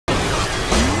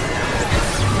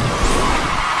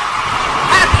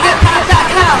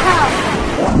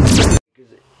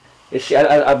it's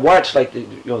I've watched like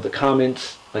the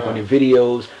comments like on your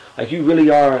videos. Like you really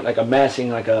are like amassing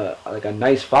like a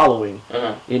nice following.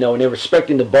 And they're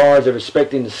respecting the bars, they're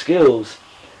respecting the skills,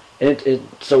 and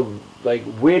so like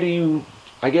where do you,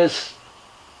 I guess,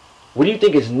 what do you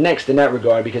think is next in that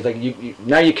regard? Because like you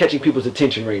now you're catching people's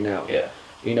attention right now. Yeah.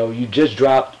 You just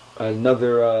dropped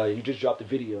you just dropped a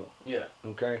video. Yeah.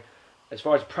 Okay. As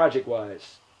far as project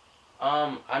wise.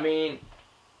 I mean,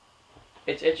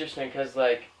 it's interesting because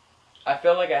like I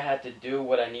felt like I had to do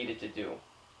what I needed to do,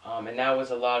 and that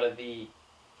was a lot of the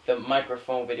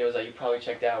microphone videos that you probably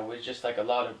checked out was just like a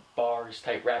lot of bars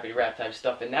type rappity rap type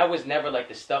stuff, and that was never like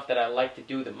the stuff that I liked to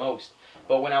do the most.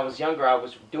 But when I was younger, I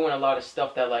was doing a lot of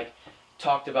stuff that like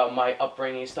talked about my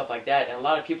upbringing and stuff like that, and a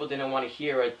lot of people didn't want to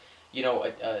hear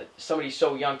somebody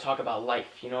so young talk about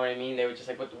life. You know what I mean? They were just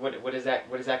like, what is that?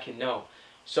 What does that kid know?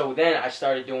 So then I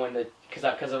started doing because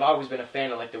I've always been a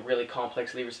fan of like the really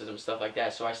complex lyricism stuff like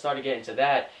that. So I started getting into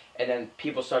that, and then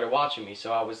people started watching me.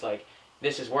 So I was like,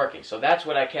 this is working. So that's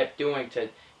what I kept doing to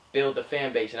build the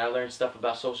fan base, and I learned stuff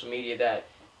about social media that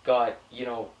got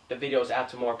the videos out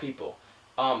to more people.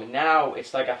 Now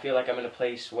it's like I feel like I'm in a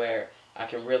place where I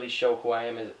can really show who I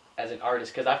am as an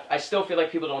artist, because I still feel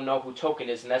like people don't know who Token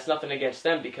is, and that's nothing against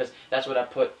them because that's what I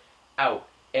put out.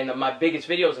 And my biggest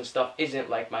videos and stuff isn't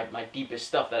like my deepest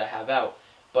stuff that I have out,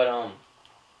 but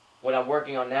what I'm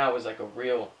working on now is like a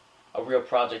real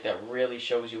project that really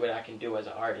shows you what I can do as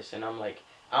an artist. And I'm like,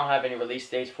 I don't have any release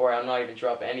dates for it. I'm not even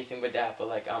dropping anything with that, but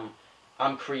like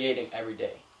I'm creating every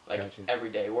day, like every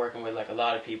day, working with like a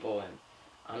lot of people, and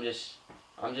I'm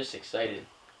just excited.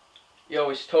 Yo,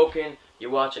 it's Token. You're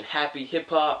watching Happy Hip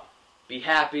Hop. Be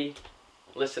happy.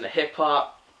 Listen to hip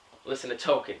hop. Listen to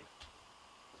Token.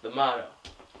 The motto.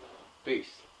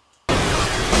 Peace.